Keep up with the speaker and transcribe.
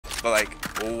but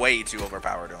like way too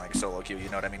overpowered and like solo queue. You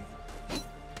know what I mean?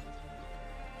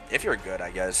 If you're good,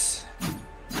 I guess.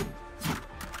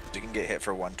 You can get hit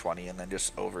for 120 and then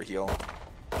just overheal.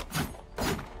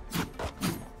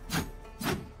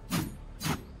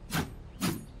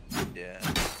 Yeah.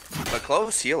 But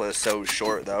close heal is so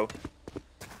short though.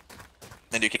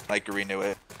 And you can like renew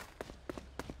it.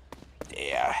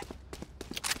 Yeah.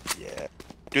 Yeah.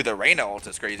 Dude, the Reyna ult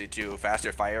is crazy too.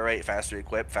 Faster fire rate, faster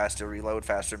equip, faster reload,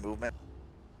 faster movement.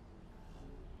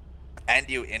 And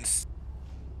you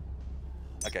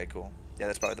Okay, cool. Yeah,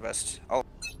 that's probably the best. Oh.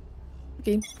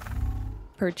 Okay.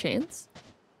 Per chance.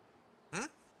 Hmm?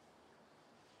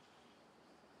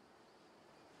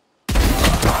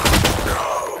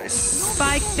 Nice.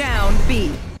 Spike down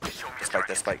B. Spike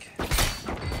that spike.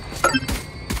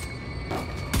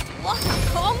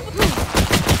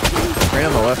 Right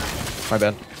on the left. My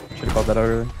bad. Should have called that out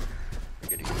earlier.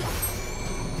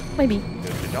 Maybe.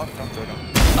 Don't throw it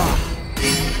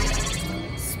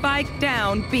on. Spike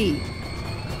down B.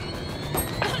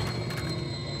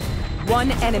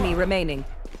 One enemy remaining.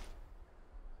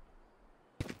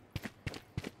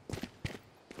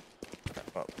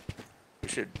 Well,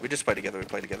 we just play together. We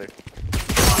play together.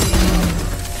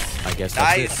 I guess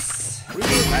that's Nice.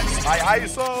 That's my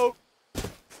ISO.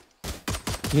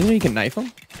 it. You know you can knife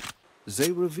them?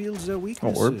 They reveal their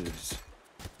weaknesses. orb.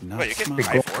 Not Wait, you can smart.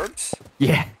 knife orbs?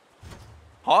 Yeah.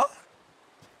 Huh?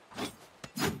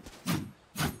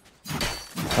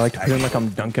 I like to feel like I'm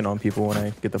dunking on people when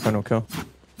I get the final kill.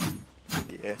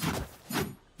 Yeah.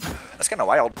 That's kind of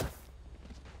wild.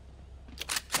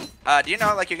 Do you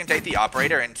know like you can take the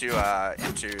operator into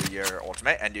your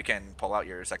ultimate and you can pull out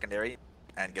your secondary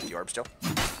and get the orb still?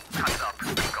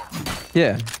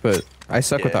 Yeah, but I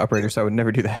suck with the Yeah. operator, so I would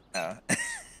never do that.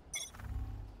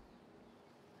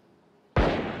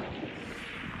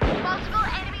 Multiple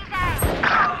enemies A.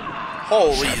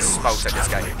 Holy smokes, that this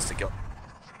guy gets to kill.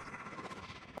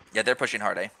 Yeah, they're pushing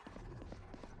hard, eh?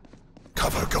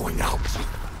 Cover going out.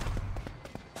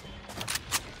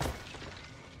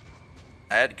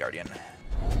 I had Guardian.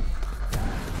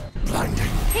 Blinding.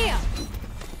 Here.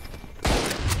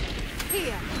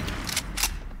 Here.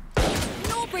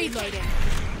 No reloading.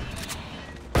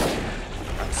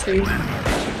 Two.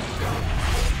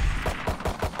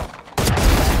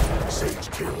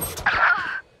 Sage killed.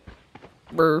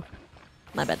 Brr.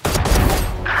 My bad.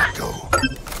 Go.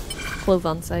 Clove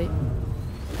on site.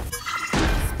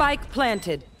 Spike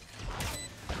planted.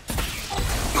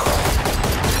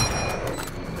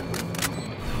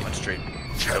 One straight.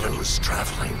 Shadows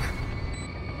traveling.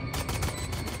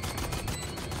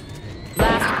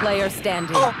 Last player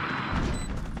standing.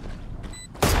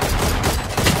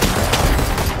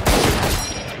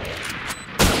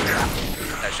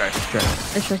 Nice try.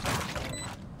 Sure.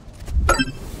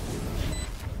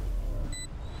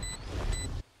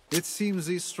 It seems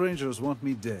these strangers want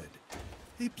me dead.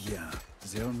 Eh bien,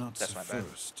 they're not That's the my bad.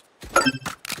 first.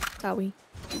 Got we.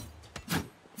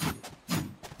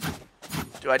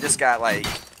 Dude, I just got like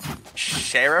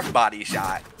Sheriff body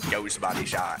shot, Ghost body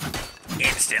shot,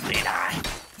 instantly die.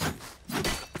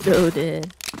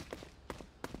 Goaded.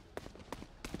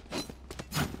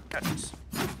 Goodness.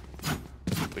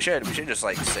 We should just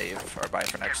like save or buy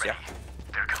for next, yeah.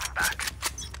 They're coming back.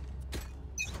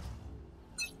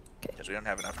 Because we don't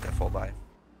have enough to full buy.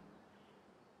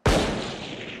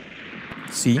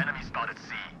 See? Enemy spotted C.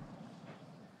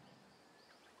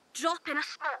 Drop in a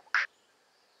smoke.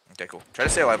 Okay, cool. Try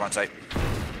to stay alive on site.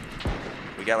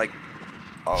 We got like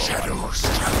Shadows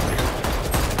traveling.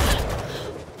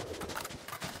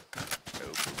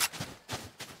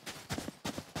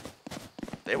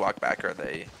 They walk back or are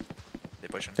they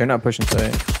pushing? They're not pushing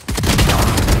site.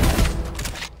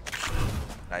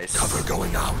 Nice. Cover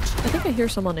going out. I think I hear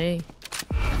someone A.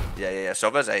 Yeah.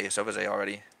 Sova's A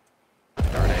already.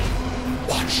 Darn A.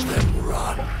 Watch them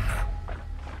run.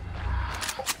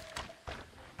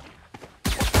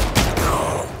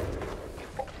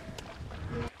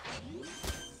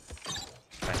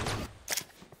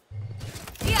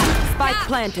 Spike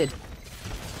planted.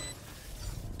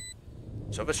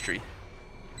 Sova's tree.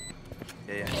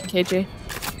 Yeah. KJ.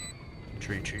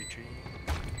 Tree.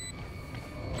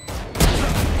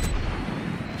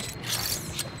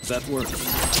 That works.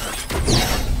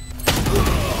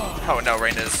 Oh no,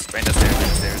 Reyna's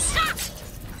stairs.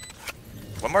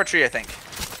 One more tree, I think.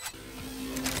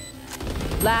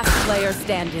 Last player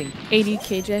standing. 80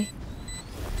 KJ.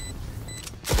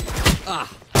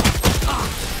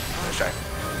 Nice try.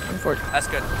 Unfortunate. That's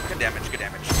good. Good damage.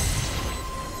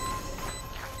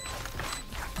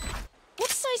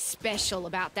 What's so special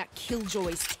about that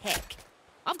Killjoy's tech?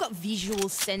 I've got visual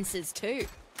sensors too.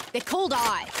 They're called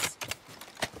eyes.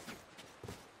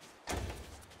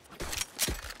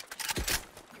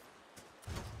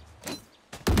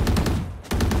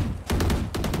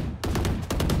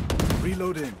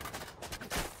 Reloading.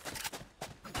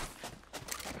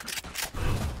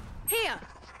 Here.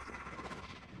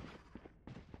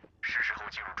 是时候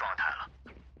进入状态了。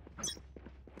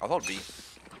 I'll hold B.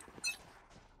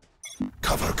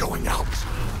 Cover going out.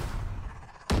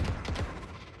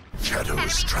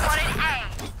 Shadows traveling.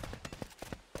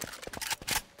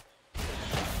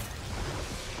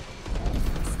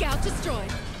 Scout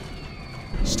destroyed.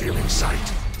 Stealing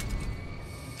sight.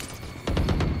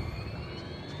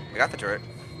 I got the turret.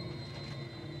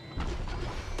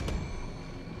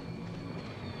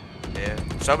 Yeah.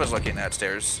 Soba's looking at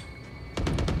stairs.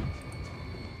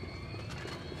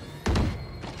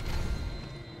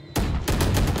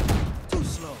 Too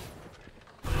slow.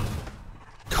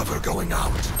 Cover going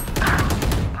out.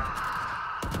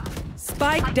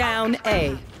 Spike down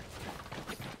A.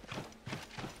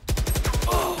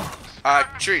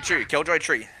 Tree. Killjoy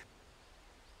tree.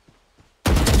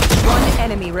 One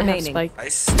enemy I have remaining. spike.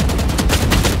 Nice.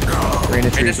 Rain a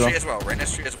tree Reyna's as well. tree as well.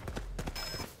 Reyna's tree as well.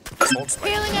 Hold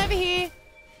spike. Healing over here.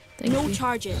 Thank No you.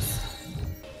 charges.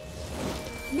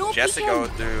 No She has to peeking. go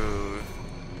through.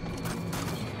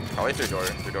 Probably through door.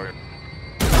 Through door.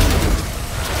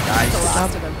 Nice.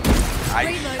 Last of them. I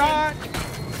Reloading. shot.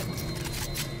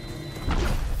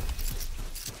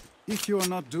 If you're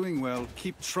not doing well,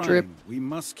 keep trying. Drip. We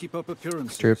must keep up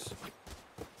appearances. Drip.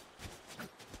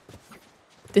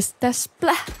 This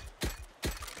splat.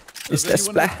 Does It's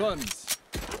the anyone have splat. funds?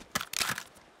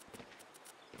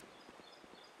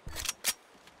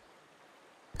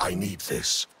 I need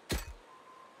this.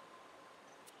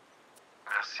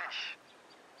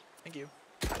 Thank you.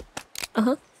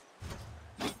 Uh-huh.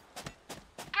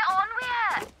 Get on with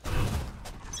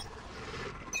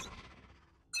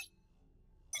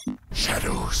it.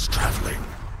 Shadows traveling.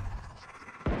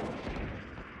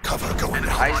 Cover going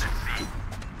out. Nice.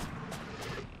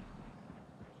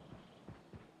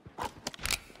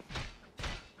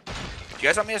 Do you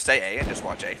guys want me to stay A and just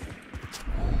watch A?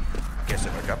 Guess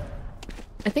it work up.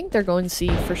 I think they're going C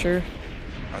for sure.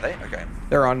 Are they? Okay.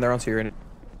 They're on C right.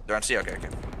 They're on C. Okay.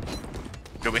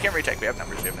 Dude, we can retake. We have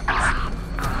numbers. Stealing sight.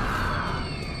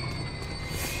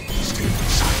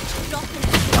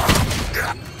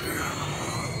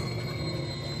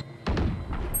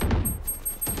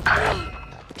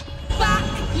 Back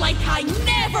like I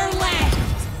never left.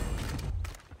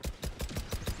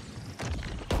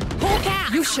 Hulk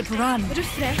out. You should run.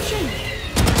 Refreshing.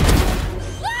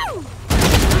 Woo!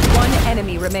 One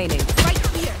enemy remaining. Right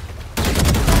here.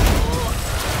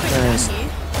 Nice.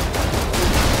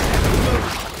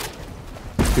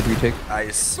 Good retake.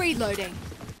 Nice. Reloading.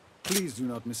 Please do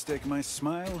not mistake my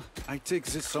smile. I take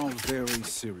this all very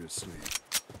seriously.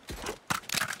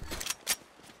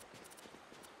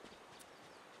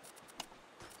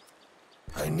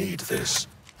 I need this.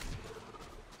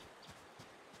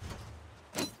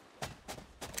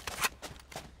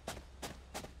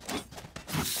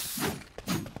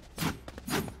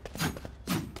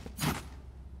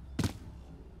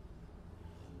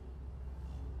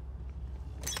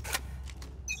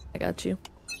 I got you.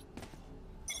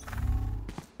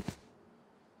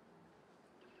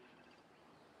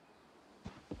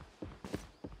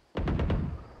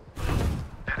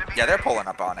 Yeah, they're pulling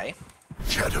up on A.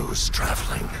 Shadows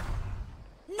traveling.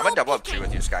 I'm gonna double up 2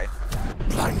 with you, Sky.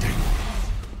 Blinding.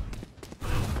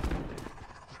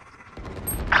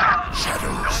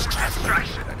 Shadows traveling.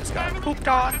 I just got pooped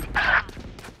on.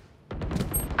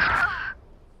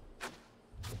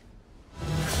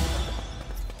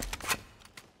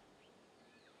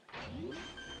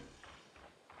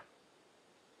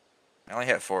 I only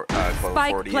hit close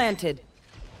Spike 40. planted.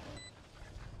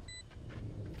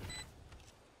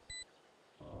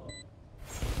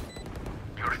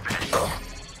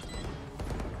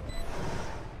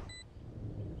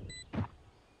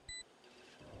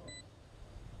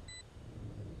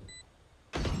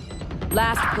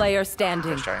 Last player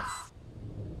standing. Let's try.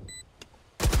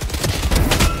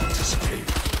 Anticipate.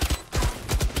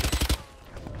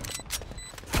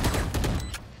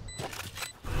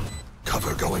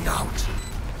 Cover going out.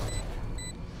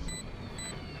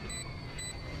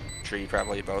 Tree,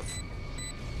 probably both.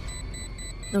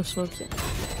 No smoke yet.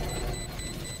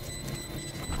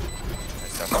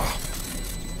 Nice stuff.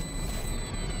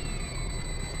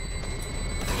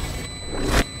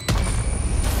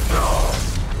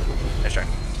 Nice try.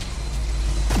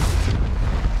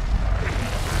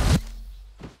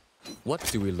 What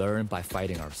do we learn by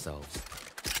fighting ourselves?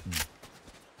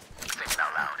 Think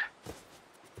out loud.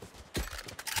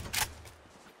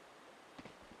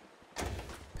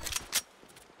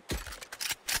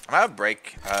 I'm gonna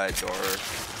break door.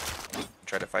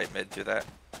 Try to fight mid through that.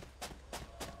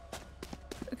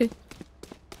 Okay.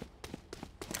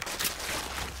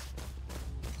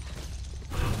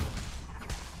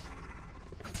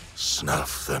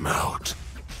 Snuff them out.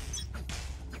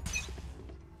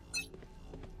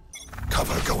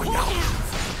 Cover going out.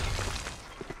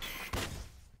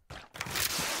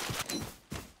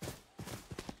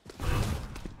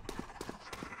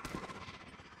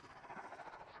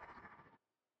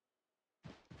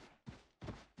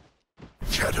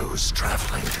 Shadows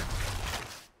traveling.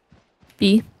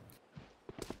 B.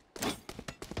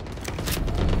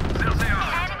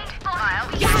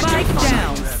 Spike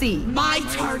down C. My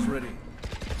turn. Ready.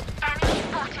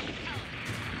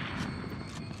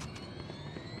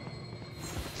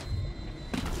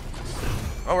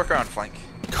 I'll work around flank.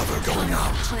 Cover going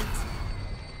out.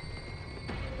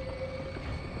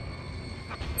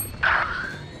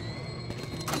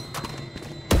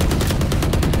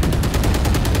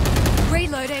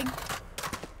 Reloading.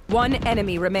 One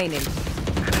enemy remaining.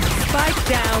 Spike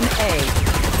down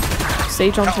A.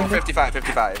 Sage on Oh, chamber. 55,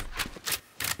 55.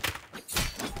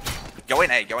 Go in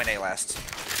A last.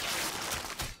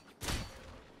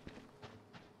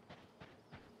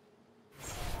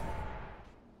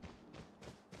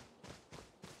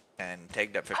 And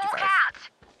tagged up 55.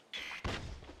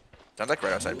 Sounds like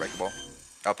right outside breakable.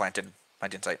 Oh, planted.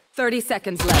 Planted sight. 30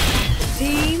 seconds left.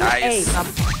 Team Nice. A.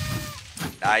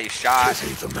 Nice shot.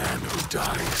 Pity the man who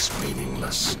dies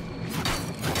meaningless.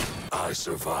 I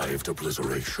survived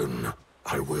obliteration.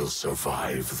 I will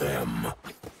survive them.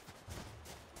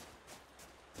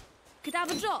 Could I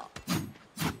have a drop?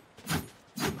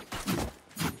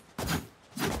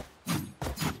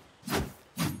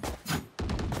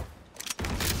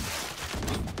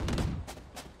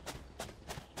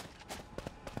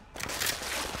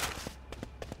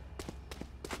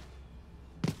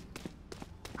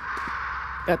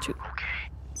 Got you.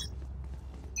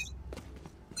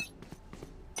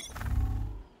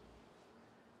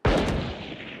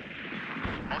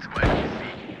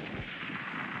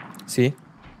 See?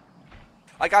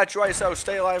 I got you, ISO.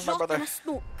 Stay alive, my Drop brother. in a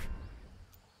smoke.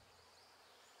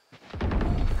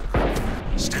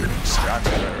 Standing Round, side.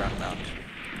 round.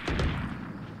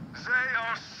 They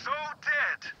are so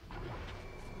dead.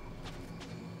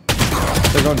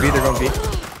 They're going B, they're going B.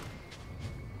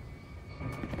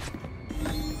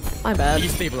 My bad.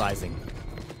 Destabilizing.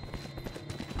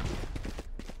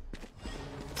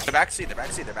 The back seat.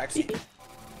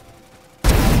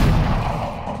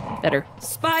 Better.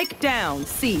 Spike down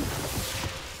C.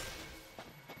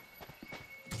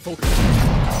 Focus.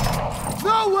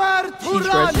 Nowhere to She's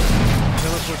run! red.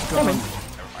 Never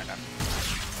mind,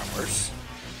 I'm worse.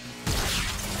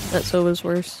 That so was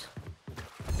worse.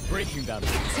 Breaking them.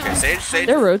 Okay, Sage.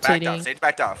 They're backed rotating. off. Sage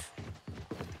backed off.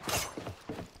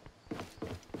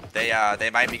 They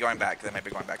might be going back. They might be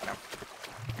going back now.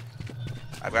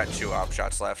 I've got 2 op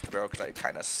shots left, bro, because I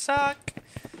kind of suck.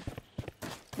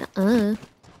 Uh-uh.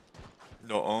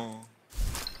 No.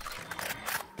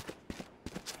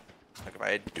 Like if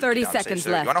I had 30 seconds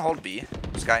left. You want to hold B,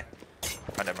 this guy?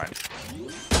 Oh, never mind.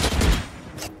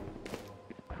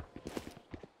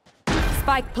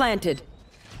 Spike planted.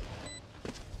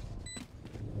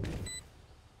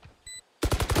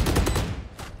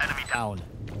 Enemy down.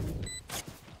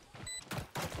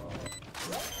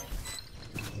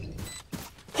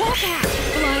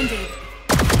 Blinded.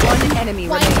 One enemy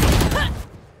remaining.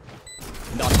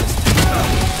 Not this.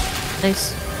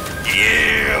 Nice.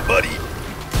 Yeah, buddy.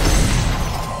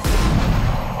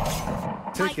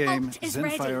 Take My aim, ult is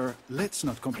Zenfire. Let's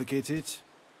not complicate it.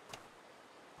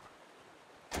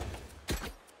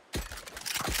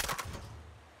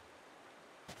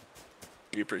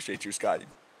 We appreciate you, Scotty.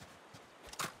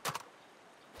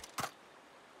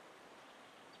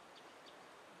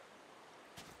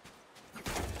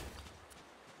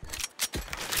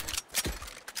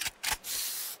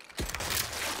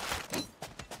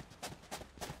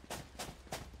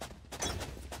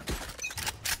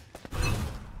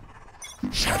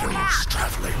 Shadows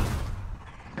traveling.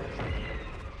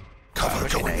 Cover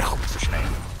going out.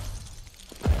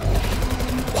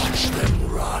 Watch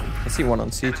them run. I see one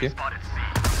on C too.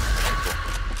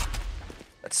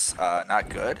 That's not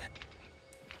good.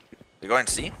 We going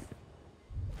C?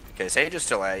 Okay, Sage is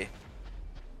still A.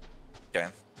 Okay.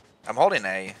 I'm holding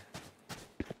A.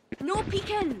 No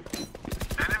peeking.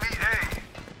 Enemy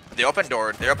A. They're open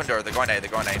door, they're going A.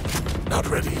 Not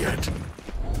ready yet.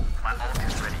 My ult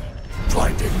is ready.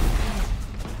 Blinding.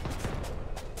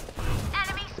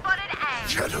 Enemy spotted A.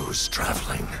 Shadows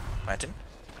traveling. Planting.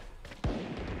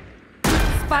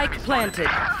 Spike planted.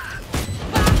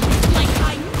 Like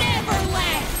I never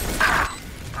left.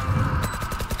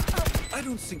 I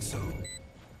don't think so.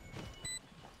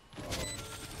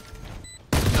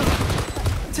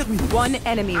 One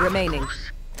enemy remaining.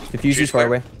 Diffuse is far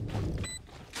away.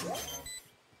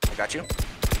 I Got you.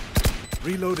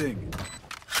 Reloading.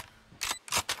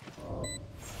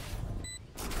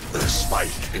 The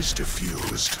spike is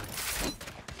diffused.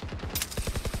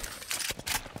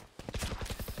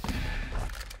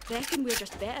 Reckon we're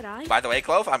just better, aye? By the way,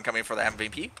 Clove, I'm coming for the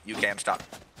MVP. You can't stop.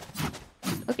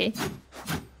 Okay.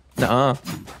 Nuh-uh.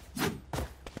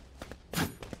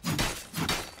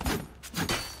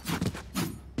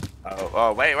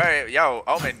 Oh, wait. Yo,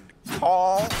 Omen,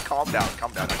 calm down,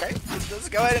 okay? Just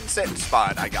go ahead and sit and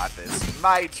spawn. I got this.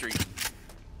 My treat.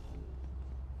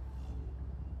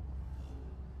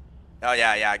 Oh,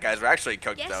 yeah, guys, we're actually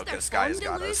cooked, Yes, though, they're because Sky's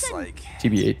fond of got us, losing. like...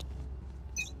 TBH.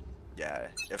 Yeah,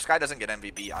 if Sky doesn't get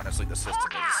MVP, honestly, the system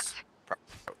is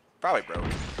probably broke.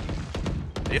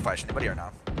 Did you flash anybody or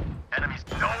not? Enemies,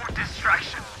 no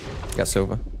distraction. Got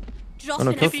Sova. Dropping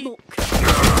no a kill. smoke.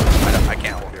 I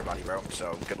can't hold your body, bro,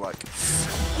 so good luck.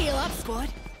 Heal up, squad.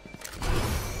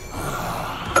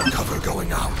 Cover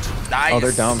going out. Nice! Oh,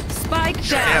 they're dumb. Spike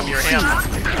You're him, down. you're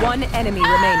him. One enemy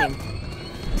remaining.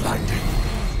 Blinding.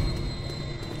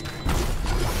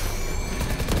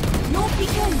 No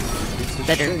peeking. It's a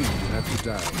Better. shame you have to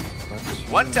die. But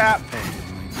One tap.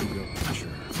 my real picture.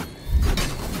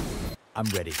 I'm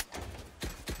ready.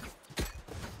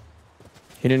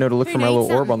 He didn't know to look Who for my needs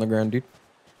little orb something? on the ground, dude.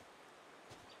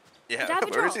 Yeah, Have a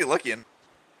where is drop. he looking?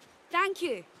 Thank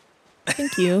you.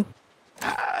 Thank you.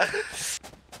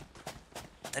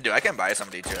 Dude, I can buy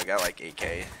somebody too. I got like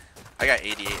 8k. I got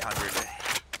 8,800.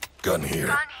 Gun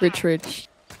here. Rich.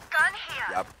 Gun here.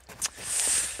 Yep.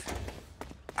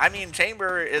 I mean,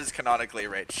 Chamber is canonically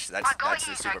rich. That's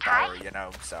his superpower, you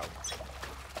know. So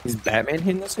Is Batman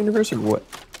in this universe or what?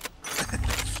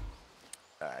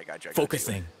 I got you.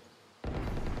 Focusing.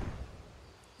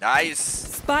 Nice.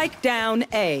 Spike down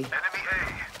A. Enemy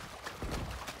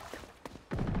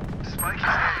A. Spike is A.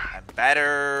 I'm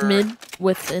better. Mid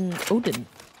with an Odin.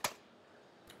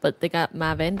 But they got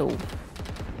my Vandal.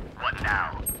 What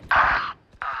now?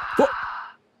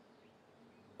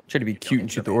 Try to be cute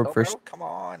and shoot the orb Oh, first. bro, come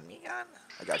on, man.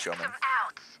 I got you, Omen.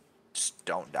 Out. Just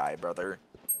don't die, brother.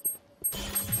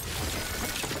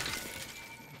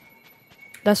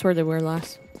 That's where they were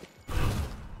last.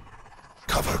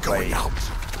 Cover going out.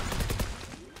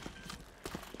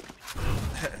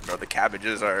 Bro, the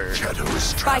cabbages are... Shadows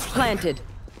Spike traveling. planted.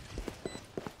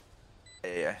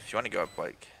 Yeah, if you want to go up,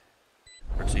 like...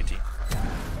 Towards CT.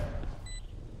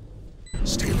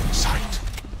 Stealing sight.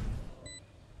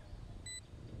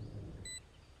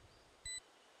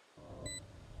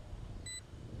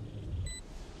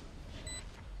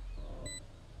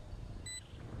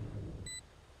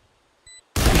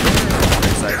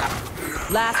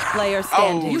 Last player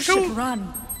standing. Oh, shoot!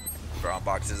 Run. Brown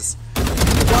boxes.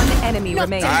 One enemy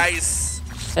remaining. Nice!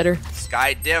 Better.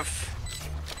 Sky diff.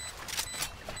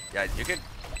 Yeah, you could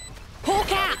Poke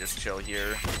probably out. just chill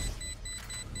here.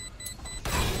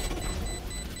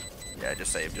 Yeah,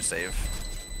 just save,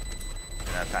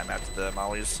 Gonna have time after the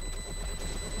mollies.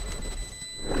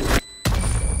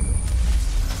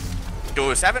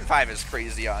 Dude, 7-5 is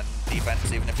crazy on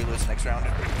defense, even if we lose next round.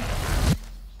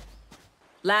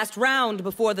 Last round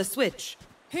before the switch.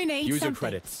 Who needs User something?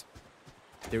 credits.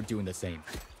 They're doing the same.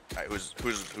 Alright, who's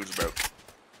broke?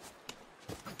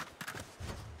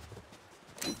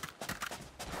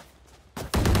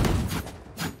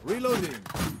 Reloading.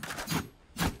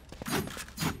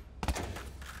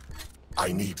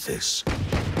 I need this.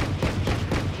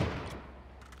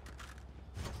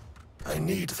 I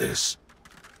need this.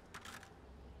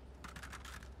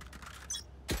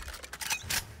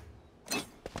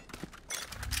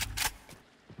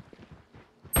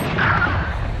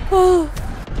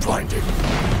 Blinding.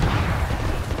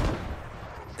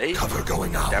 They Cover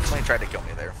going out. definitely tried to kill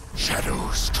me there.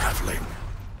 Shadows traveling.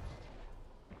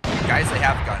 Guys, they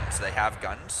have guns. They have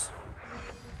guns.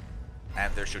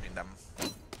 And they're shooting them.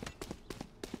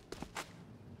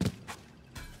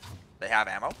 They have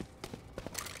ammo.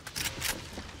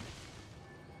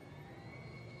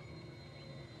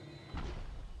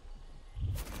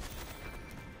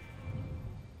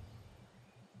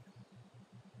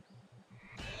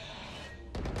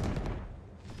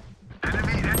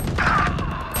 Enemy in.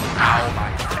 Ow,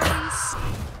 my face.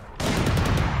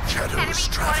 Shadows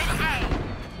traveling.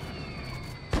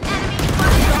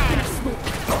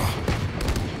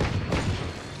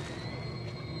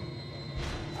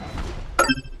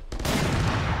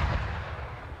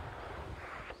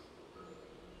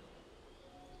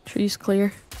 Trees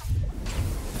clear.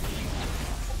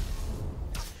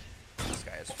 This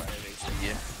guy has 5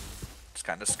 HP. It's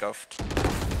kind of scuffed.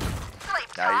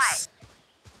 Nice.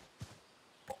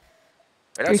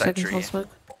 Right 3 outside seconds tree. on smoke.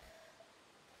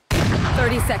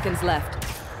 30 seconds left.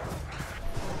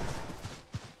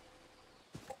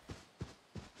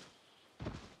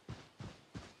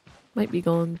 Might be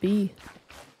going B.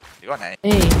 You going A? A.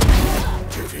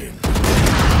 Give in.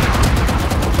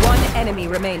 One enemy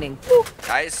remaining.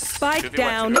 Guys. Spike 2v1,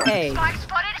 down 2v1. A. Spike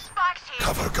spotted. Spike's here.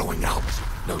 Cover going out.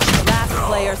 No Last no.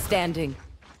 player standing.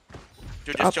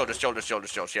 Dude, just chill, just chill, just chill,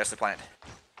 just chill. She has to plant.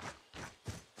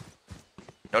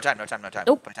 No time, no time, no time.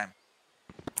 Nope. Play time.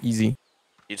 Easy.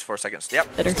 Each 4 seconds.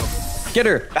 Yep. Better. Get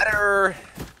her. Better.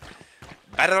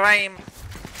 Better aim.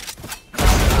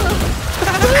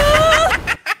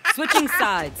 Switching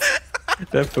sides.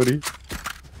 That footy.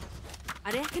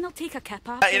 I reckon I'll take a kip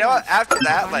off. You know what? After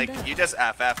that, like, you just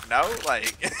FF, no?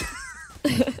 Like.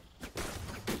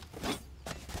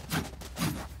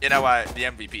 You know what? The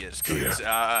MVP is good.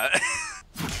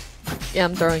 Yeah,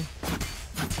 I'm throwing.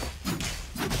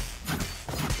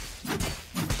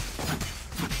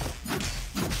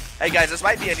 Hey guys, this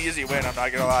might be an easy win, I'm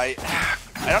not gonna lie.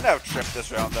 I don't have Trip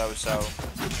this round though, so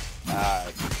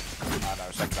I don't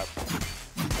know, second up.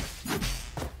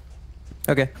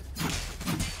 Okay.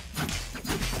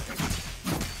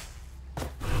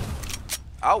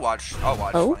 I'll watch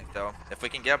Oh? Flank though. If we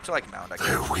can get up to like Mount, I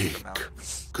They're can weak. Mount.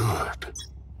 Good.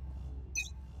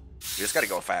 You just gotta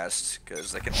go fast,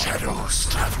 because they can Shadows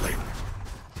traveling.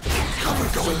 Cover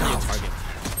going out.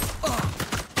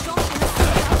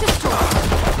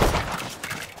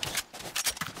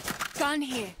 Gun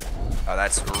here. Oh,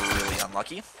 that's really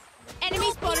unlucky.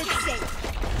 Enemy spotted. Safe.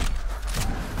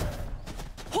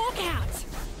 Hawk out.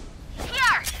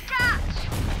 Here. Catch.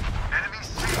 Enemy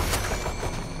C.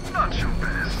 Not your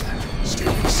best.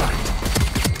 Stealing sight.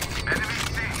 Enemy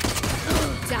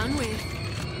C. Down with.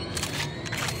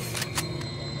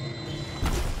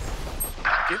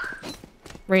 Thank you.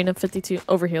 Reina 52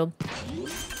 overhealed.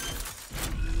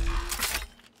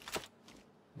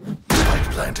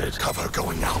 Spike planted. Cover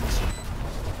going out.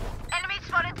 Enemy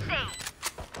spotted. C.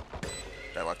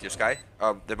 Did I left you, Sky?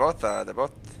 Oh, they're both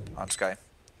on Sky.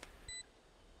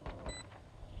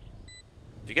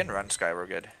 If you can run Sky, we're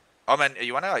good. Oh man,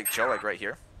 you wanna like chill like right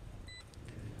here?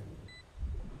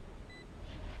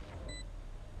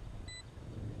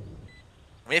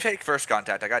 Let me take first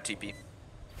contact. I got TP.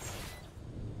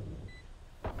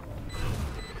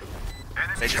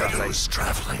 Sage is outside. Shadows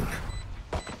traveling.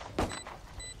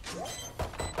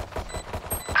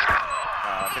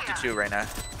 52 right now.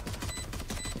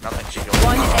 Nothing. She goes.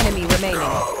 One enemy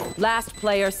remaining. Last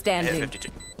player Yeah, standing. 52.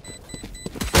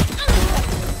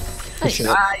 Nice.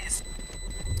 Nice.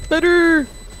 Better.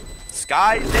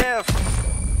 Sky diff.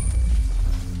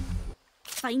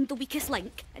 Find the weakest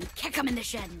link and kick him in the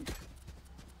shin.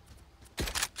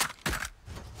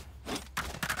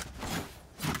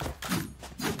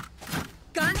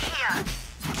 Gun here.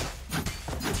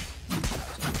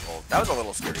 Well, that was a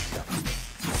little scary, to be honest.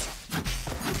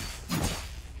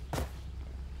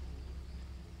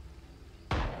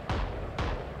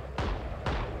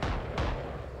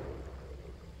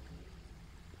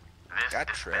 This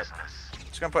Got is Trip. business.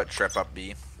 Just gonna put Trip up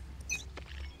B.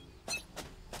 Can't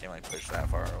really push that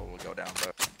far, or we'll go down,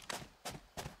 but.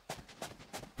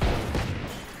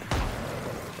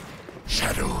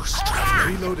 Shadows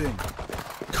traveling. Reloading.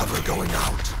 Cover going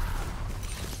out.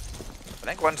 I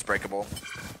think one's breakable.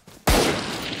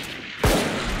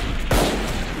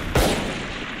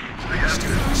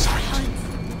 Stealing sight.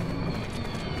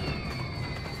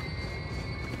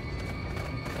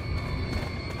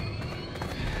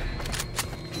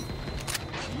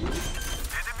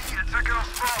 Enemy attacker on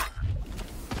spawn.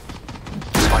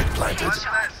 Spike planted. Watch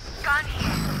this. Gun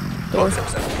here. Door.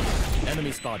 7.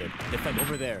 Enemy spotted. Defend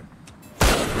over there.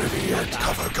 Ready yet.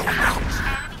 Cover going out.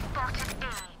 Enemy spotted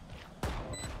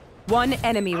A. One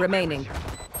enemy remaining.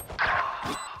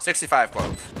 65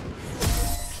 clove.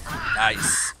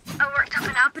 Nice. I worked up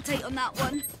an appetite on that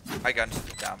one. I gunned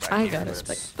down back I here, got a but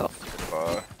spike. it's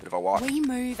Oh. bit of a walk. We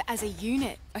move as a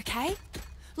unit, okay?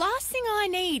 Last thing I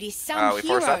need is some We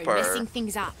force hero up or- messing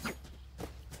things up.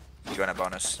 You want a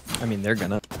bonus? I mean, they're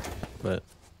gonna, but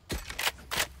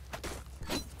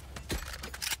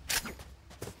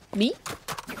Me?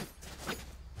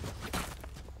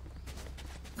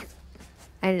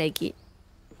 I like it.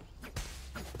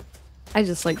 I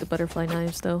just like the butterfly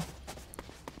knives though.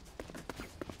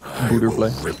 Booterfly.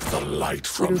 Rip the light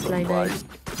from Butterfly them. knives.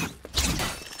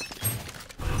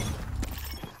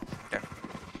 Okay.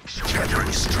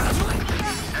 Shadows traveling.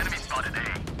 Enemy spotted A.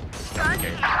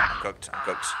 Okay. I'm cooked. I'm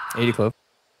cooked. 80 clove.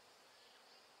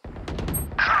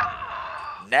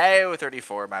 No,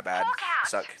 34. My bad.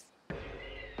 Suck.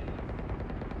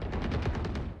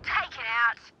 Take it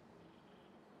out.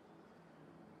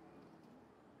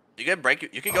 You can break.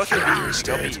 You can go through B. You can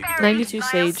go B. You can 92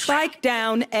 Sage. Spike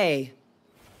down A.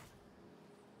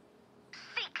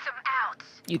 Seek them out.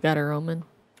 You got her, Omen.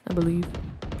 I believe.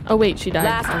 Oh wait, she died.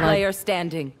 Last I lied. player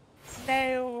standing.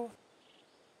 No.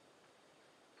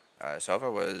 Sova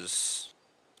was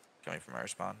coming from our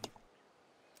spawn.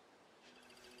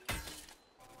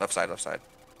 Left side, left side.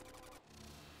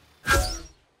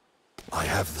 I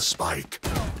have the spike.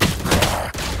 No.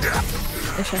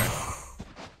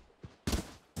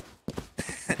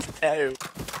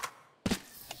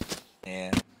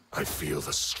 Yeah. I feel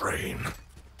the strain.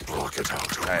 Block it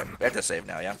out. Alright, we have to save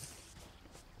now, yeah?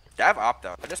 I have op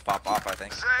though. I just pop off, I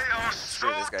think. They are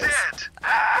Screw so these guys.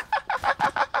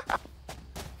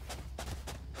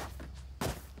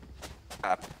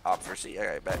 dead. Op for C.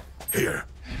 Alright, bet. Here.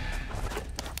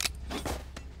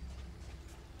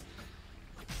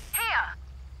 Here.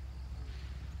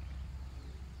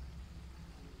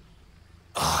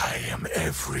 I am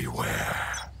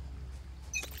everywhere.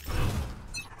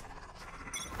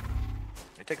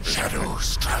 I take this.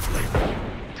 Shadows traveling.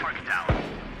 Target down.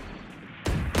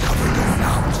 Cover going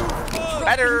out.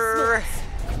 Better!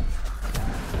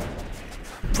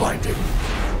 Blinding.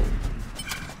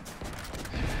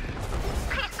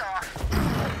 Piss off.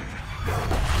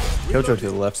 Killjoy to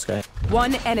the left, Sky.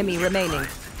 One enemy remaining.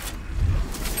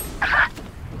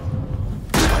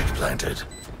 Spike planted.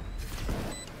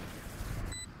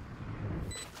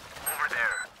 Over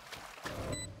there.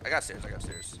 I got stairs, I got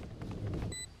stairs.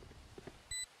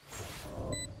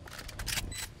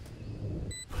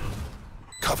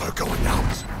 Cover going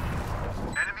out.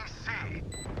 Enemy C.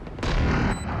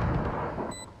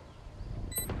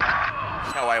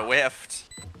 Oh, I whiffed.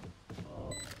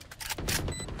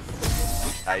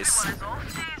 Nice. Is off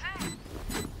easy.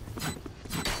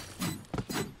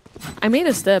 I made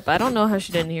a step. I don't know how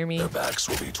she didn't hear me. Their backs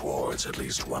will be towards at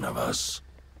least one of us.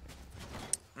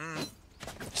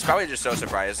 She's probably just so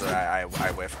surprised that I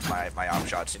whiffed my op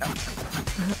shots, you know?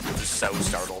 Just so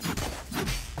startled.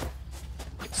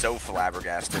 So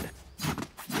flabbergasted.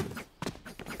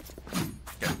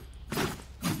 Okay.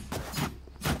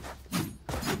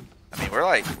 I mean,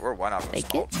 we're one off of Take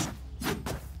small. it.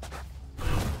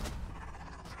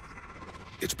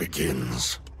 It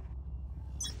begins.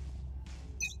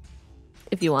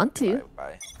 If you want to.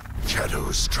 Bye.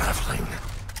 Shadows traveling.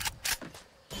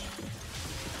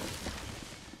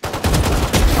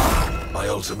 My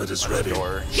ultimate is ready.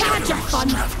 Door. Had your fun.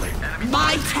 Traveling.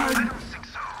 My turn. I don't think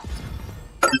so.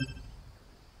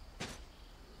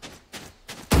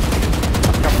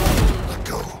 Let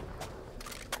go.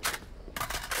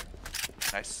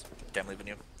 Nice. Okay, I'm leaving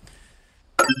you.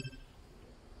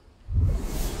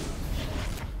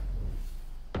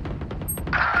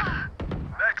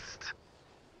 Next.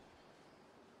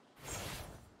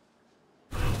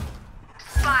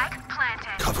 Spike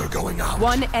planted. Cover going out.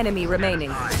 One enemy remaining.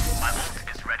 My ult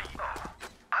is ready. Oh,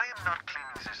 I am not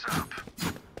cleaning this up.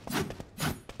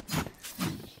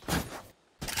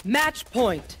 Match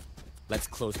point. Let's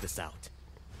close this out.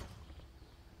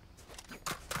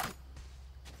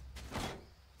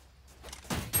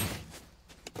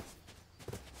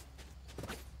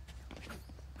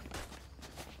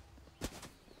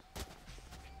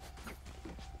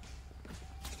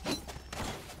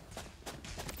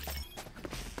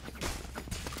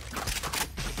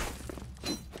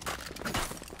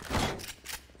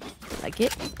 Like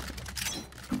it.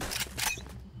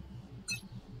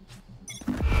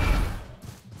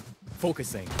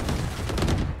 Focusing.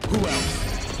 Who else?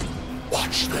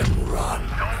 Watch them run.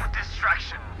 No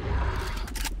distraction.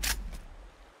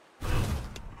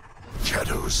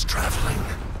 Shadows traveling.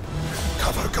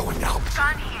 Cover going out.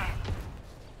 Gun here.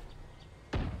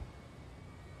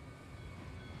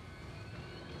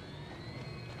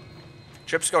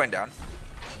 Trip's going down.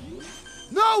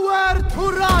 Nowhere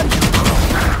to run!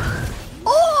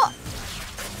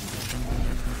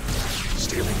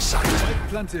 Stealing sight.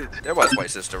 Planted. There was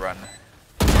places to run.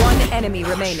 One enemy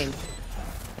remaining.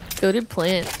 Go to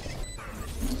plant.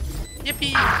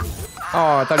 Yippee!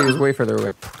 Oh, I thought he was way further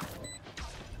away.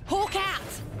 Hawk out.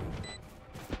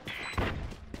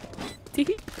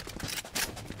 Teehee.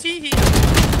 Teehee.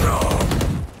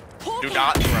 Hawk Do out.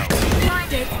 not throw.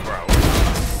 Bro.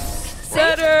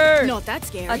 Setter! Not that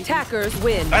scary. Attackers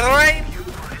win. By the way!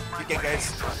 You get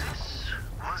guys.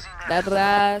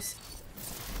 Detrás.